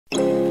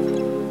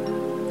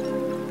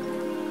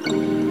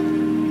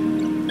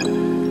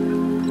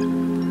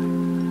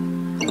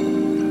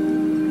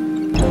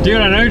Dude,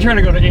 I know you're trying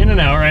to go to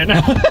In-N-Out right now.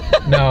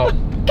 No,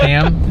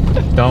 Cam,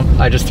 don't.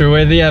 I just threw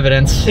away the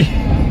evidence.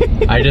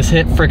 I just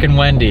hit frickin'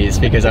 Wendy's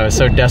because I was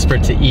so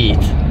desperate to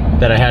eat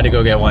that I had to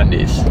go get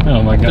Wendy's.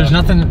 Oh my god.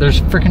 There's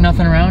frickin'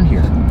 nothing around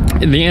here.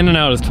 The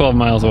In-N-Out is 12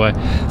 miles away.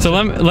 So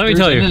let me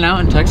tell you.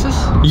 In-N-Out in Texas?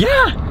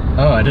 Yeah!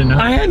 Oh, I didn't know.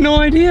 I had no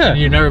idea.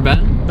 You've never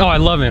been? Oh, I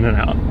love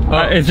In-N-Out.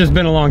 Oh. It's just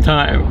been a long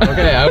time.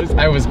 Okay,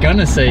 I was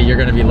gonna say you're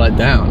gonna be let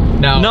down.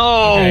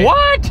 No, okay.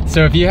 What?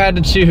 So if you had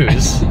to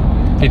choose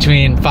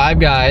between Five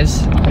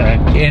Guys, okay,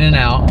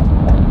 In-N-Out,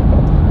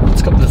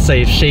 let's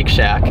say Shake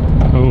Shack.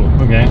 Oh,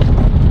 okay.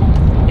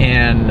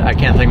 And I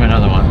can't think of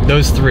another one.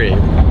 Those three,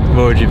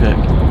 what would you pick?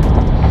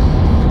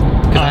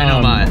 Because I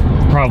know mine.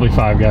 Probably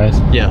Five Guys.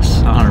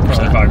 Yes, 100%.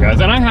 Probably Five Guys.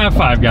 And I have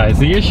Five Guys.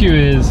 The issue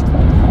is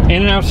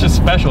In-N-Out's just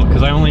special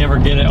because I only ever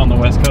get it on the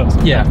West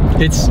Coast. Yeah,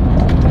 it's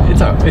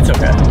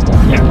okay.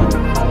 Yeah.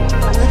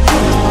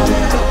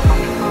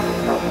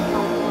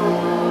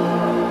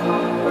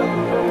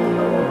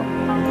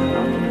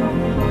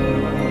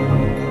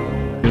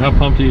 How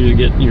pumped are you to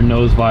get your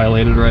nose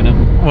violated right now?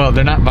 Well,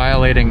 they're not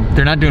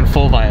doing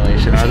full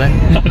violation, are they?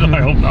 I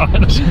hope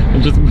not.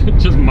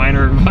 just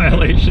minor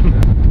violation.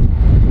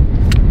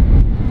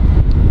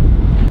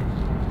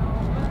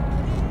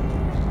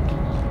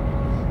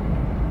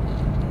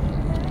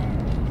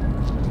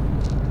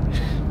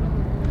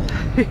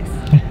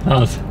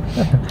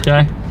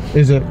 Okay.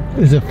 Is it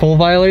full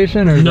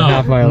violation or is it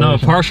half violation? No,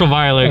 partial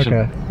violation.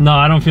 Okay. No,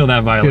 I don't feel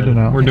that violated. Good to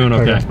know. We're doing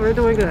okay. We're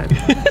doing good.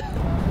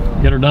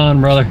 Get her done,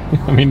 brother.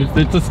 I mean,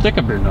 it's a stick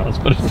up your nose,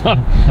 but it's not.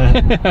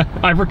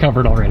 I've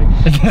recovered already.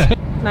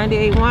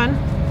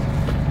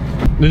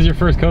 98.1. This is your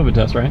first COVID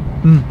test, right?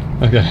 Mm.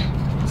 Okay.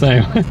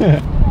 Same.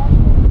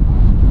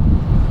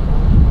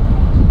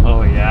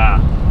 Oh yeah.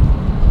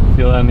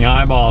 Feel that in the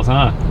eyeballs,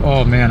 huh?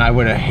 Oh man, I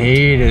would have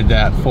hated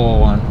that full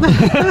one.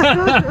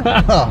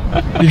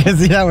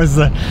 Because that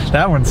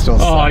one still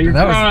sucked. Oh, you're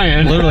that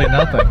crying. was literally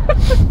nothing.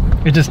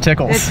 It just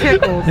tickles. It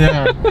tickles.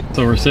 Yeah.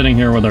 So we're sitting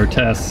here with our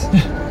tests,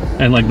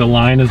 and like the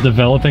line is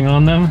developing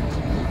on them.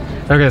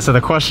 Okay, so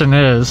the question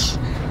is,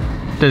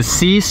 does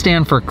C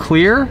stand for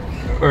clear?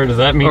 Or does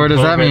that mean Or does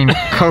COVID? that mean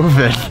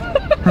COVID?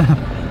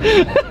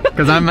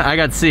 Because I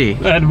got C.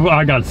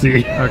 I got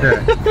C.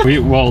 Okay.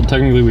 Well,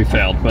 technically we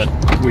failed, but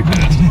we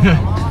passed.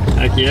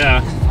 Heck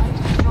yeah.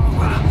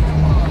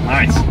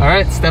 Nice. All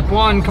right, step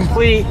one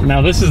complete.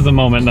 Now this is the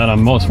moment that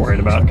I'm most worried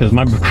about because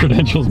my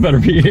credentials better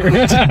be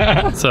here.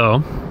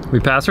 So we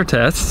passed our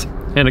tests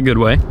in a good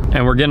way,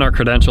 and we're getting our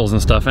credentials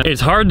and stuff. And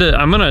it's hard to,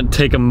 I'm gonna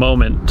take a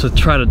moment to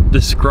try to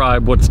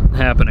describe what's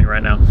happening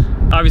right now.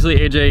 Obviously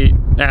AJ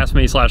asked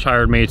me /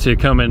 hired me to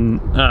come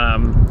and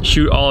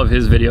shoot all of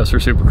his videos for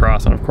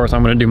Supercross, and of course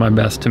I'm gonna do my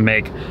best to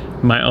make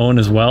my own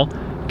as well.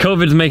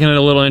 COVID's making it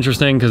a little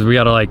interesting because we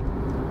gotta like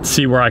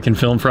see where I can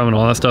film from and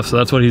all that stuff, so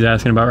that's what he's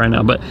asking about right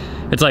now. But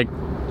it's like,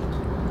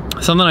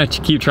 something I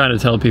keep trying to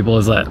tell people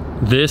is that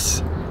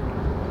this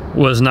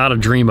was not a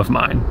dream of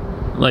mine.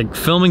 Like,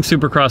 filming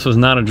Supercross was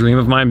not a dream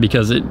of mine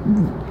because it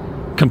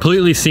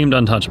completely seemed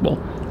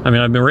untouchable. I mean,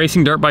 I've been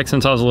racing dirt bikes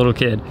since I was a little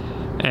kid,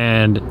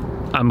 and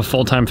I'm a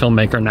full-time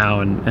filmmaker now,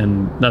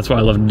 and that's what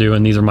I love to do,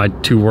 and these are my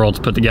two worlds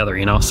put together,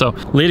 you know? So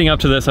leading up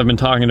to this, I've been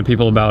talking to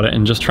people about it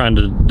and just trying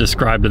to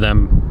describe to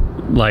them,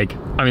 like,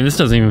 I mean, this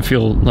doesn't even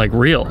feel like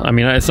real. I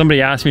mean,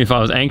 somebody asked me if I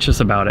was anxious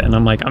about it, and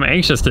I'm like, I'm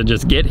anxious to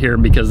just get here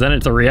because then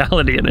it's a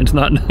reality and it's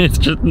not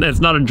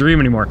a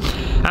dream anymore.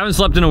 I haven't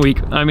slept in a week.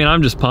 I mean,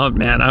 I'm just pumped,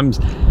 man.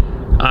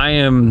 I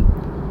am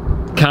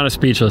kind of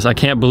speechless. I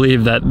can't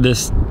believe that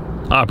this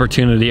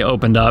opportunity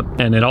opened up,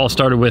 and it all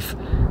started with,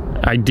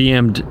 I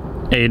DM'd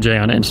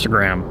AJ on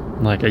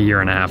Instagram like a year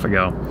and a half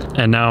ago,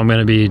 and now I'm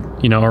gonna be,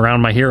 you know,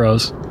 around my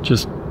heroes,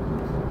 just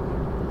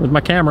with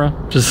my camera,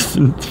 just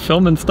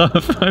filming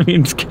stuff. I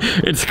mean,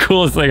 it's the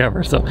coolest thing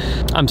ever. So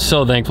I'm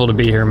so thankful to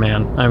be here,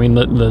 man. I mean,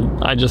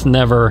 I just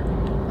never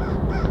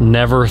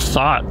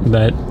thought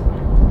that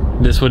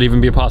this would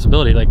even be a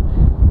possibility. Like,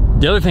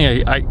 the other thing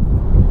I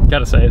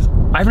gotta say is,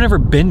 I've never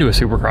been to a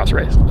Supercross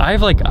race.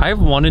 I've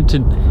wanted to,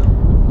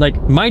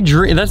 like, my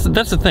dream, that's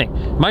the thing.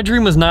 My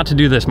dream was not to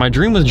do this. My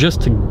dream was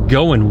just to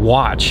go and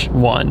watch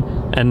one.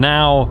 And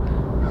now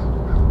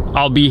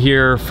I'll be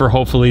here for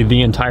hopefully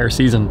the entire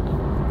season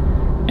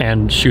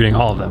and shooting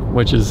all of them,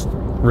 which is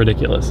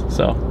ridiculous.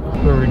 So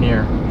Where we're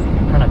near,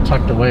 kind of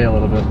tucked away a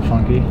little bit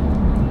funky.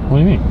 What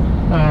do you mean?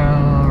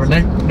 We're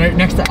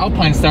next to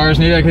Alpine Stars.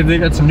 Maybe they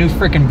got some new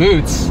freaking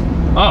boots.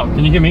 Oh,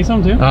 can you give me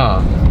some too?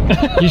 Oh,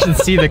 you should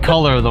see the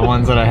color of the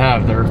ones that I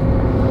have.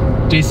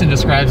 Jason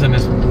describes them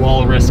as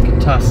walrus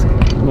tusk.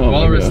 Oh,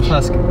 walrus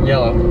tusk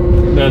yellow.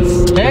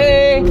 That's,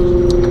 hey!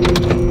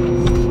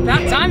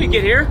 About time you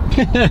get here.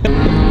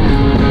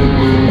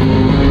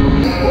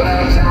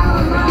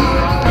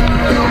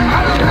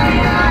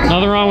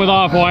 nothing wrong with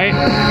off-white.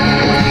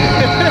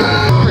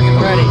 Freaking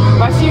ready.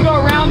 If I see you go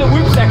around the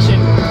whoop section,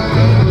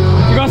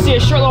 you're gonna see a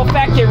short little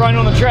fat kid running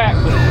on the track.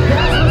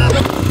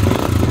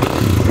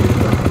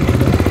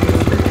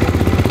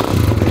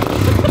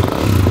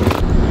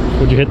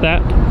 Would you hit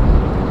that?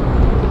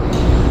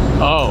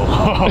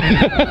 Oh.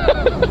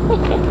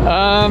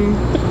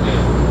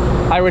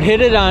 I would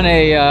hit it on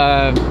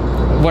a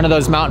one of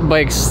those mountain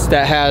bikes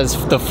that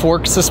has the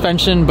fork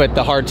suspension but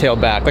the hardtail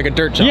back, like a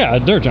dirt jump. Yeah, a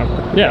dirt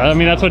jumper. Yeah, I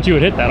mean that's what you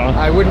would hit that on.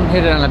 I wouldn't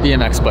hit it on a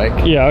BMX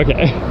bike. Yeah,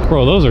 okay.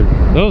 Bro, those are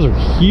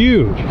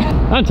huge.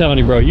 I'm telling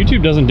you, bro,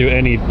 YouTube doesn't do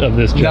any of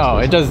this justice. No,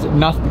 it does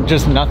nothing,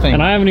 just nothing.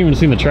 And I haven't even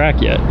seen the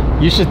track yet.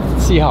 You should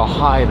see how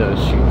high those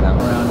shoot down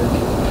around it.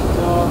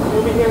 So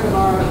we'll be here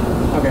tomorrow.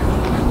 Okay,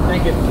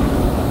 thank you.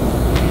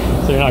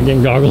 So you're not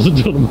getting goggles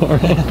until tomorrow.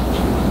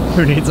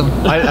 Who needs them?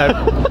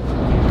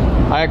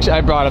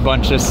 I brought a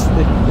bunch just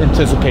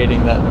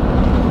anticipating that.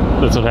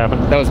 That's what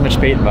happened. That was Mitch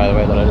Payton, by the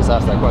way, that I just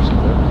asked that question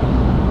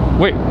to.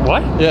 Wait,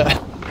 what? Yeah.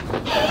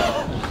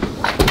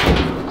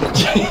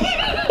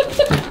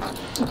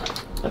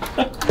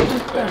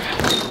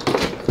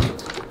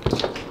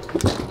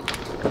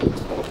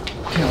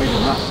 Can't believe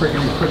I'm not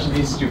freaking pushing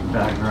these stupid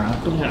bags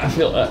around. Yeah, I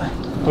feel that.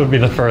 Would be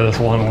the furthest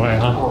one way,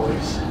 huh?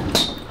 Always.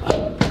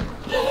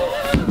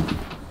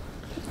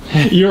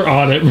 You're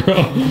on it, bro.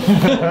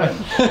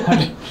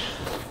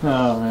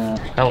 Oh man.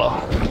 Hello.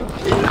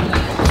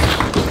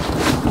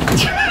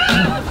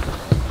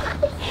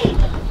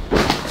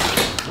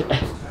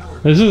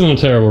 This isn't a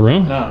terrible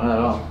room. No, not at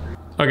all.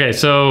 Okay,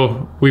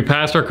 so we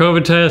passed our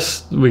COVID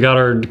test. We got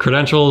our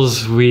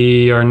credentials.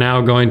 We are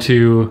now going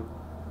to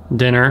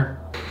dinner.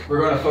 We're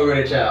going to Fogo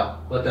de Chao.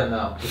 Let them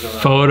know.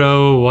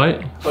 Photo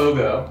what?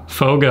 Fogo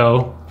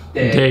Fogo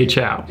de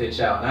Chao. de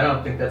Chao. And I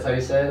don't think that's how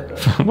you say it.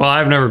 But... Well,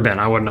 I've never been.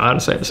 I wouldn't know how to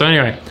say it. So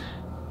anyway,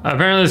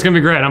 apparently it's gonna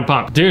be great. I'm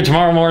pumped. Dude,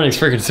 tomorrow morning's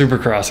freaking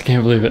Supercross. I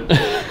can't believe it.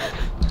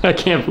 I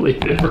can't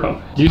believe it,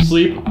 bro. Do you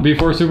sleep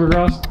before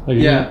Supercross? Like,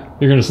 yeah.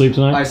 You're gonna sleep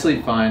tonight? I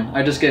sleep fine.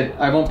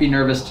 I won't be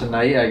nervous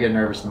tonight. I get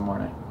nervous in the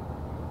morning.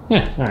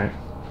 Yeah, all right.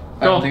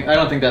 I don't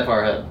think that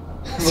far ahead.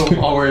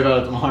 I'll worry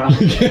about it tomorrow.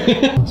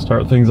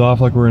 Start things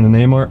off like we're in an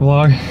A-Mart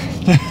vlog.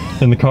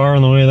 In the car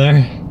on the way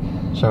there.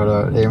 Shout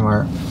out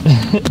A-Mart.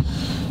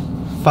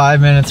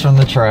 5 minutes from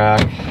the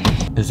track.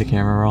 Is the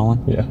camera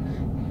rolling? Yeah.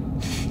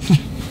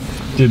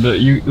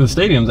 Dude, the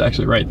stadium's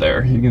actually right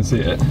there. You can see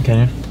it.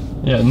 Can you?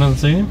 Yeah, isn't that the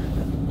stadium?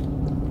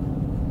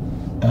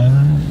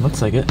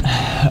 Looks like it.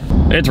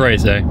 It's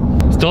race day.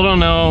 Still don't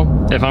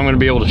know if I'm gonna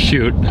be able to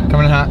shoot.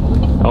 Coming in hot.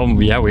 Oh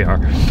yeah, we are.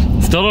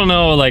 Still don't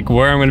know like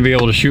where I'm gonna be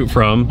able to shoot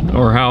from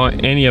or how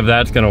any of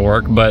that's gonna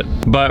work, but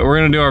we're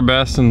gonna do our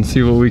best and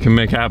see what we can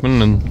make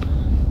happen, and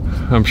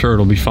I'm sure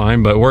it'll be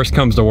fine. But worst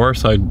comes to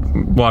worst, I'd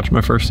watch my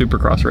first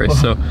Supercross race.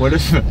 So what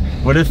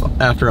if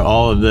after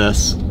all of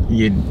this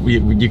you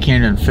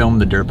can't even film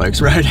the dirt bikes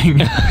riding?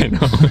 I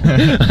know.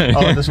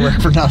 All of this work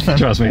for nothing.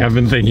 Trust me, I've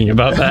been thinking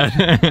about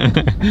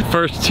that.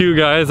 First two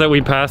guys that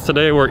we passed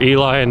today were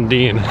Eli and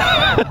Dean.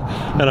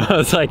 And I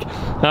was like,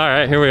 all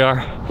right, here we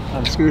are.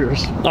 On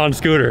scooters. On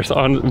scooters.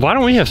 Why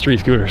don't we have street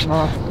scooters?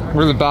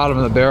 We're the bottom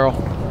of the barrel.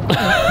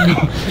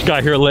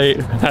 Got here late,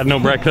 had no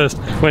breakfast,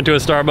 went to a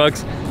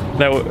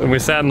Starbucks. We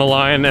sat in the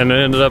line and it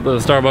ended up that the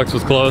Starbucks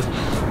was closed.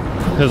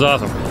 It was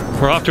awesome.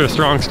 We're off to a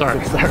strong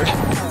start.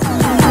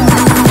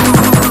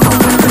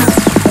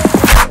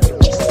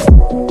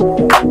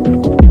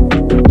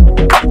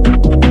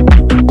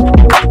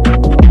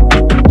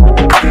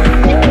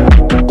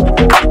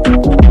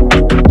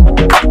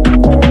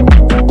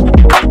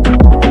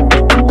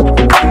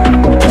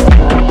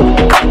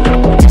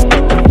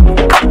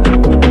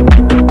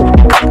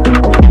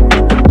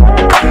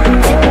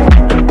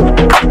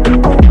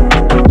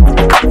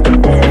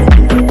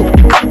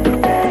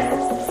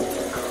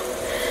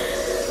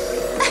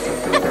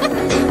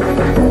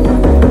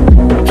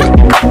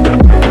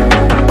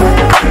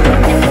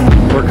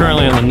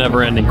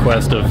 Never-ending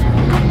quest of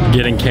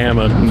getting Cam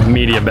a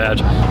media badge.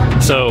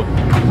 So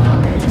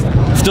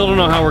still don't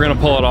know how we're gonna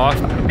pull it off.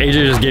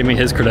 AJ just gave me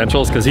his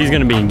credentials because he's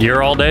gonna be in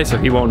gear all day, so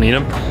he won't need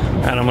them,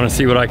 and I'm gonna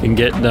see what I can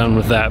get done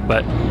with that.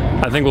 But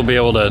I think we'll be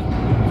able to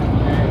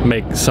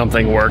make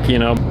something work, you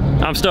know.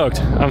 I'm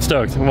stoked. I'm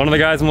stoked. One of the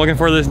guys I'm looking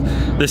for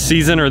this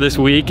season or this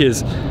week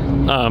is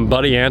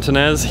Buddy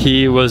Antonez.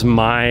 He was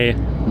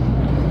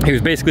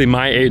basically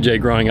my AJ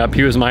growing up.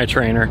 He was my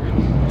trainer.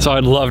 So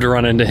I'd love to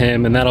run into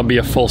him, and that'll be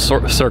a full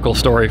circle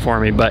story for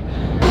me. But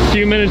a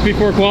few minutes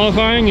before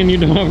qualifying and you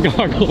don't have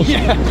goggles.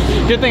 Yeah,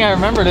 good thing I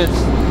remembered it.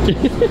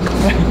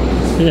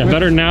 Yeah,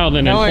 better now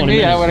than in 20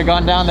 minutes. I would have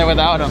gone down there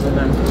without him and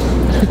then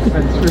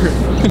been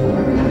screwed.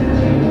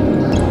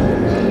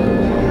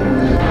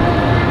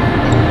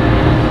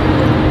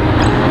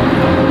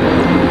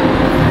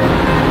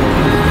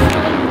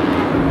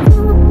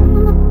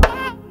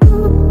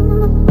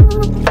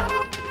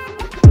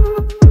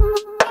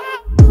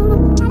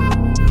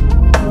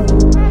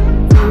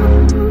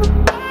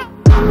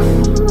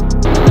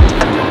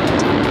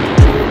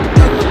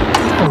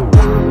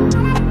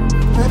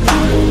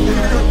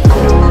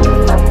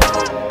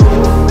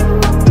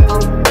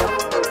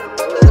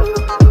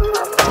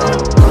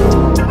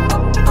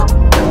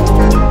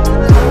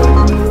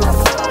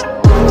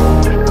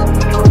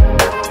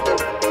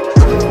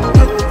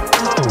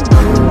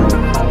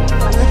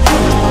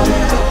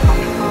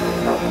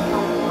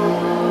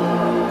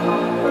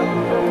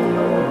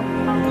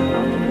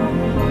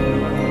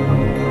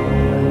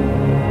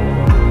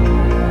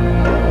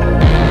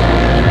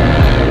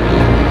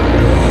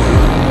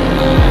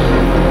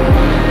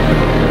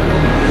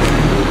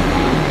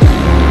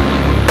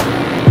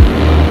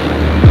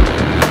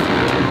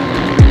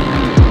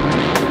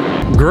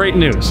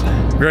 great news,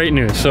 great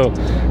news. So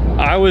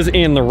I was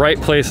in the right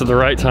place at the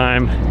right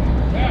time,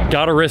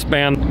 got a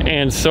wristband,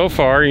 and so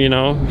far, you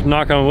know,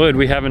 knock on wood,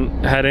 we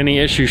haven't had any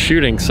issues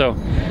shooting. So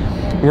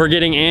we're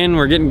getting in,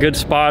 we're getting good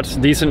spots,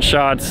 decent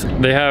shots.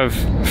 They have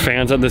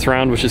fans at this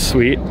round, which is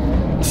sweet.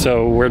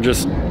 So we're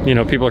just, you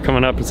know, people are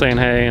coming up and saying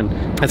hey,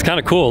 and it's kind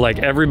of cool. Like,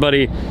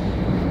 everybody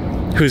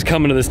who's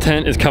coming to this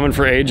tent is coming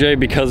for AJ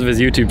because of his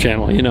YouTube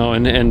channel, you know,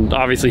 and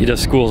obviously he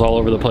does schools all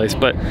over the place,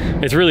 but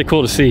it's really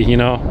cool to see, you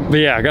know. But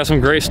yeah, I got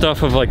some great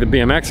stuff of like the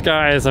BMX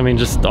guys. I mean,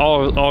 just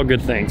all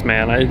good things,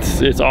 man.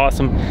 It's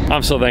awesome.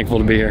 I'm so thankful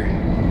to be here.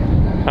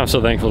 I'm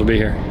so thankful to be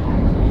here.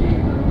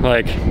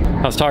 Like,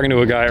 I was talking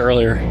to a guy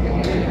earlier.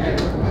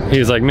 He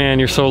was like, man,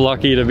 you're so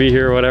lucky to be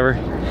here or whatever.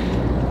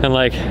 And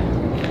like,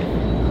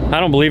 I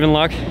don't believe in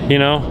luck, you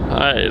know.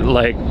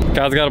 Like,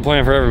 God's got a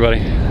plan for everybody,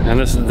 and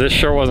this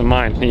sure wasn't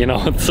mine, you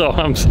know. So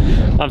I'm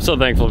so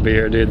thankful to be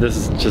here, dude. This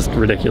is just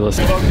ridiculous.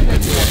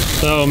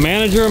 So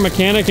manager,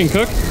 mechanic, and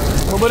cook?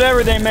 A little bit of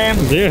everything, man.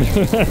 Dude,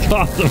 that's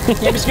awesome.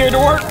 Can't be scared to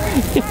work.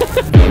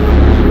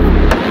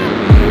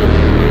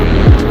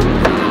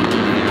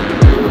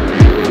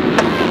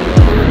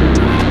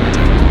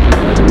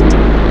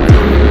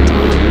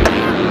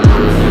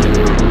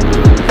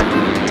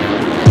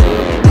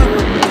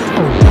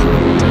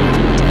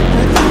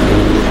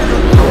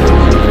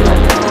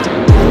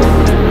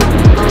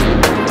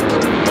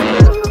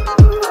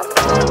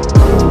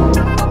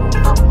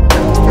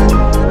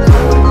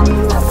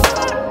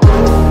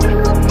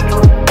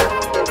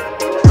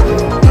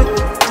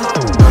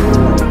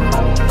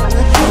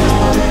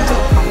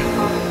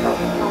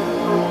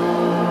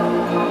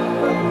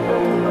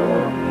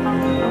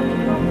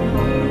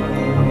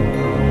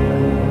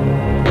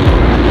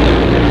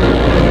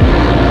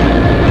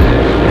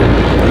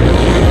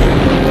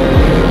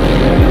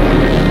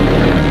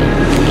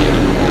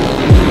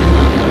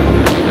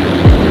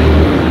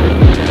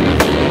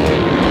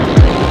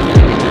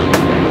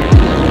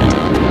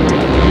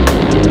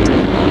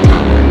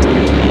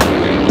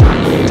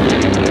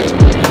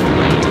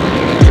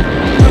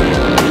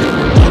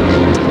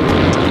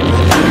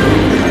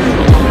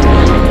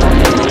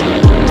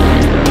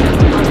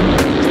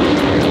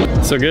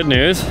 So good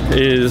news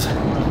is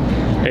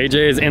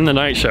AJ is in the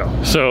night show.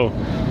 So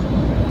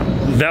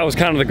that was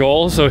kind of the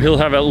goal. So he'll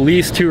have at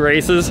least 2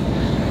 races,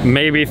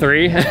 maybe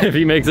 3 if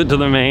he makes it to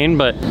the main.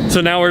 But so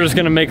now we're just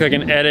gonna make like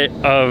an edit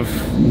of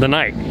the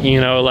night,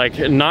 you know, like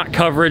not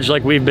coverage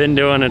like we've been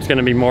doing. It's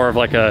gonna be more of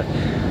like a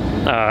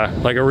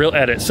real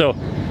edit. So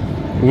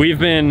we've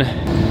been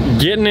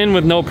getting in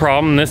with no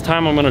problem. This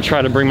time I'm gonna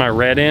try to bring my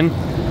red in,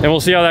 and we'll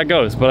see how that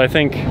goes. But I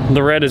think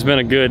the red has been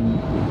a good,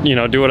 you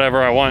know, do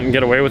whatever I want and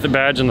get away with the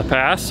badge in the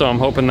past. So I'm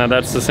hoping that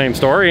that's the same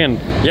story. And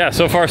yeah,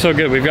 so far so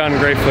good. We've gotten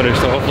great footage.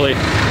 So hopefully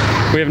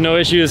we have no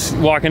issues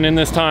walking in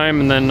this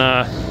time. And then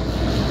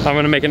I'm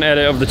gonna make an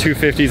edit of the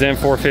 250s and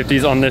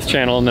 450s on this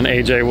channel. And then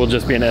AJ will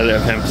just be an edit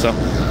of him. So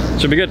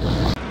should be good.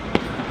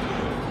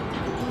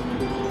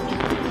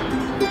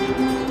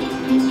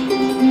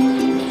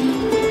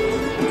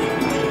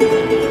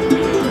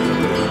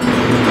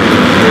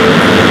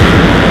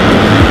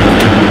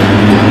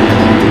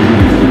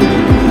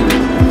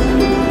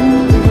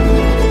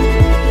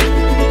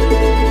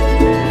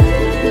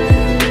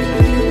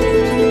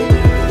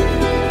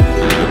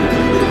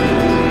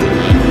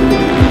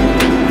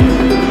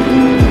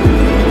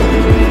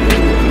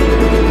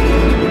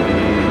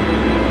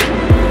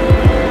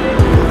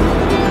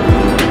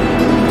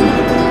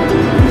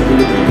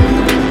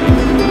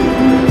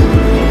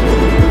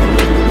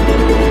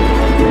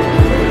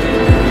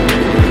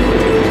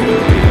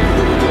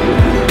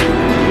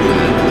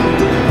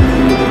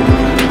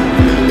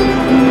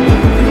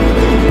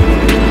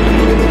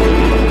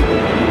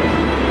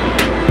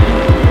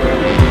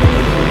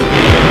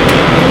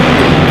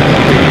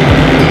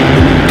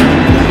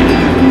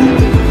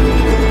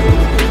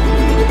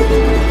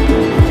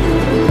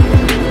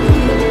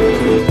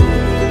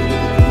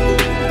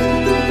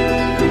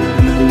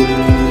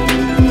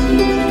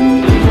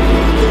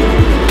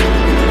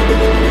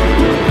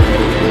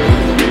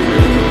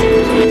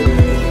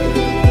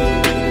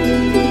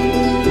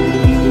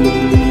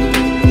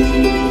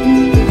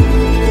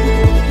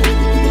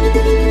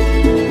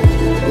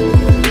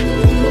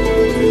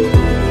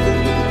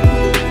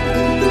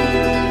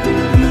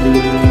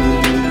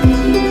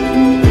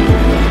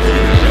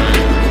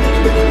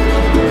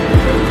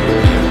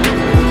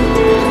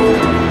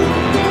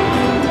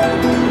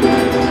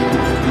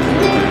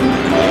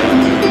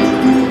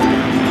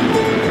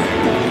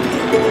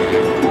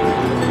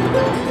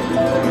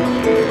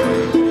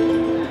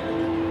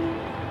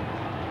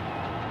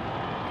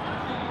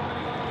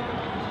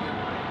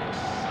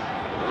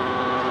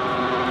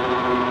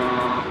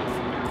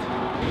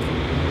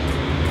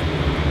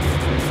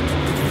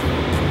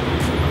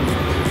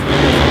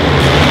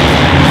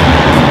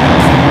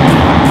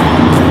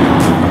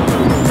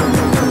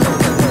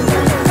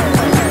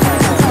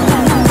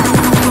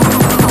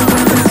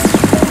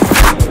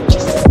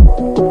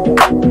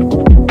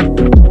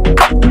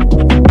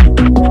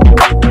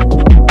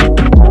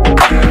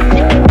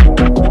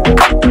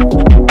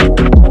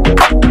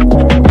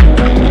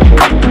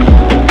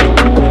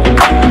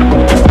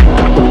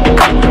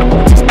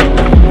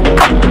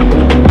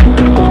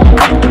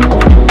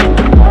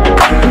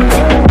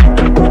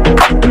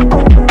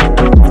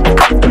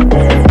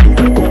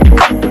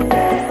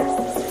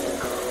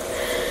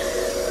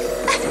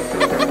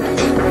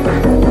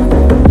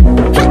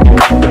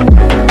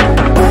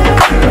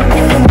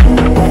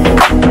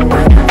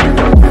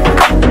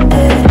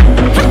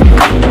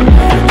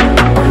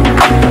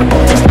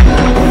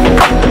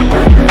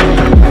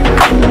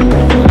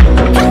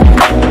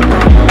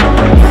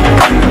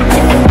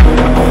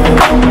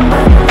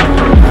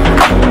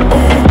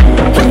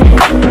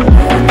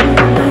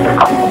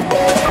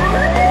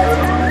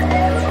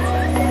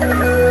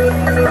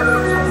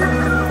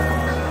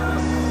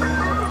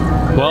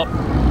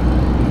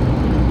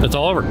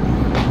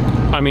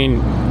 I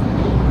mean,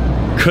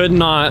 could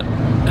not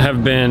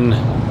have been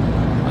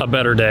a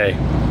better day,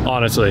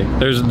 honestly.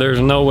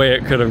 There's no way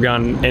it could have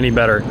gone any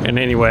better in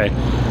any way.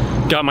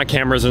 Got my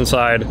cameras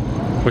inside,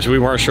 which we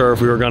weren't sure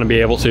if we were going to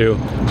be able to.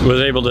 Was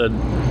able to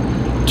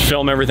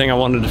film everything I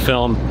wanted to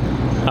film.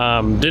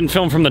 Didn't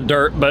film from the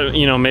dirt, but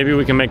you know, maybe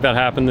we can make that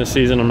happen this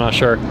season, I'm not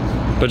sure.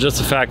 But just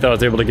the fact that I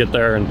was able to get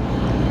there and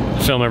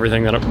film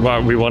everything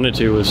that we wanted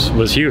to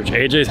was huge.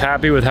 AJ's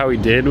happy with how he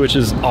did, which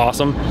is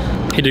awesome.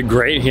 He did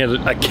great. He had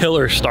a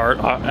killer start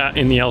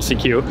in the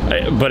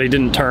LCQ, but he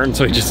didn't turn,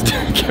 so he just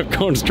kept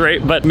going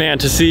straight. But man,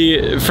 to see,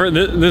 this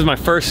is my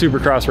first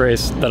Supercross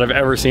race that I've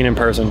ever seen in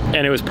person,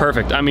 and it was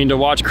perfect. I mean, to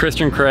watch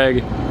Christian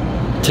Craig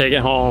take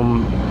it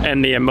home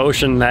and the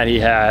emotion that he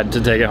had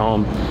to take it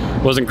home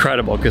was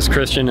incredible, because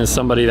Christian is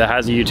somebody that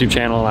has a YouTube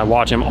channel and I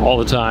watch him all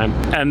the time.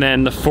 And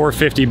then the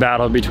 450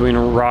 battle between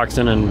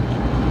Roxon and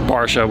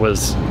Barsha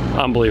was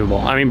unbelievable.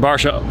 I mean,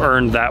 Barsha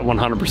earned that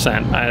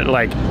 100%.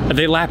 Like,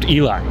 they lapped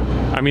Eli.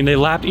 I mean, they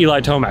lapped Eli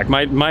Tomac.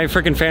 My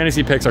freaking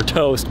fantasy picks are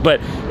toast, but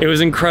it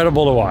was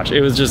incredible to watch.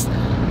 It was just,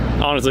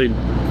 honestly,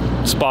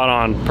 spot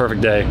on,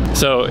 perfect day.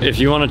 So if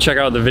you want to check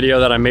out the video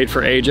that I made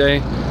for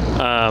AJ,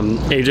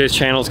 AJ's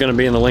channel is going to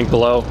be in the link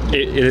below.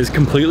 It is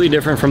completely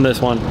different from this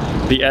one.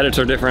 The edits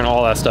are different,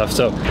 all that stuff.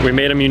 So we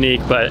made them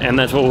unique, and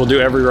that's what we'll do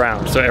every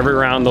round. So every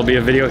round there'll be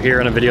a video here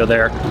and a video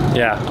there.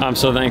 Yeah, I'm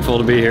so thankful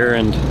to be here,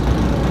 and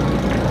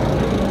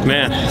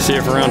man, see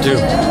you for round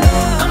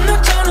 2.